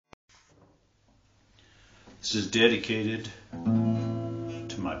This is dedicated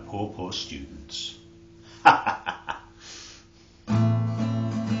to my poor students.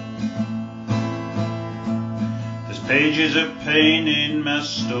 There's pages of pain in my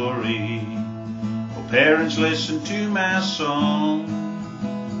story. Oh, parents, listen to my song.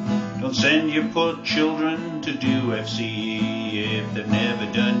 Don't send your poor children to do FCE if they've never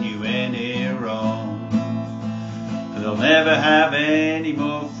done you any wrong. 'Cause they'll never have any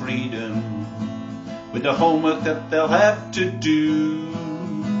more freedom with the homework that they'll have to do,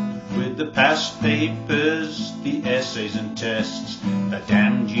 with the past papers, the essays and tests, the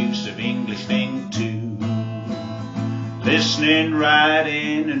damned use of English thing too. Listening,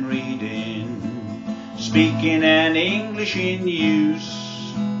 writing and reading, speaking and English in use.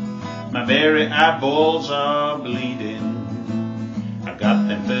 My very eyeballs are bleeding. I got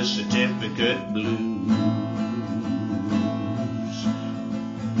them birth certificate blues.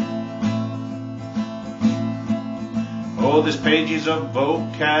 Oh, there's pages of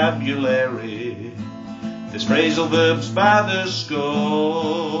vocabulary, there's phrasal verbs by the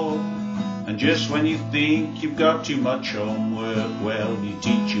score. And just when you think you've got too much homework, well, your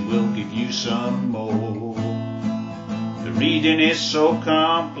teacher will give you some more. The reading is so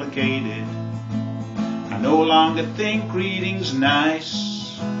complicated, I no longer think reading's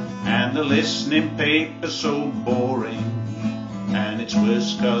nice. And the listening paper's so boring, and it's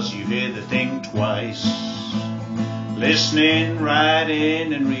worse 'cause you hear the thing twice. Listening,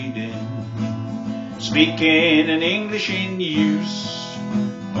 writing and reading, speaking and English in use.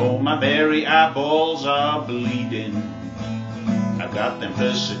 Oh, my very eyeballs are bleeding. I got them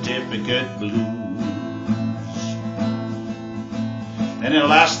birth certificate blues. And at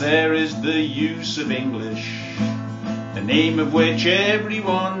last there is the use of English, the name of which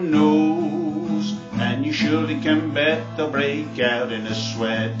everyone knows. And you surely can bet they'll break out in a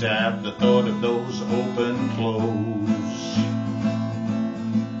sweat at the thought of those open clothes.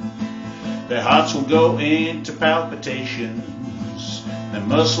 Their hearts will go into palpitations, their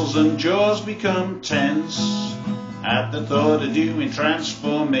muscles and jaws become tense at the thought of doing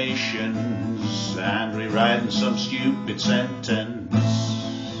transformations and rewriting some stupid sentence.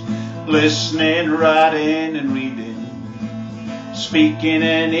 Listening, writing and reading, speaking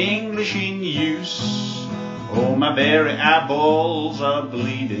and English in use. Oh, my very eyeballs are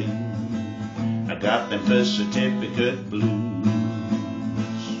bleeding. I got them birth certificate blues.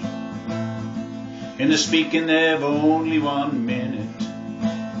 In the speaking they've only 1 minute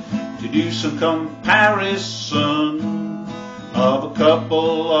to do some comparison of a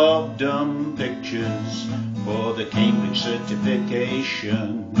couple of dumb pictures for the Cambridge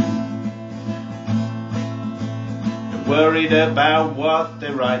certification. They're worried about what they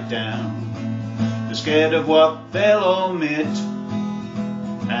write down, they're scared of what they'll omit,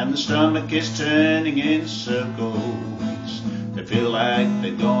 and the stomach is turning in circles. They feel like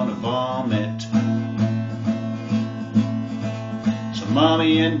they're gonna vomit. So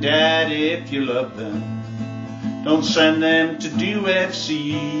mommy and dad, if you love them, don't send them to do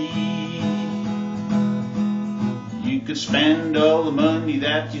FCE. You could spend all the money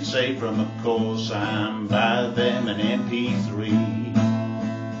that you'd save from a course and buy them an MP3.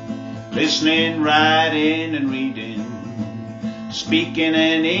 Listening, writing and reading, speaking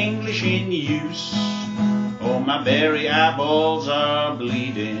and English in use. Oh, my very eyeballs are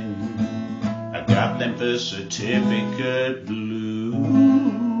bleeding. I got them birth certificate blues.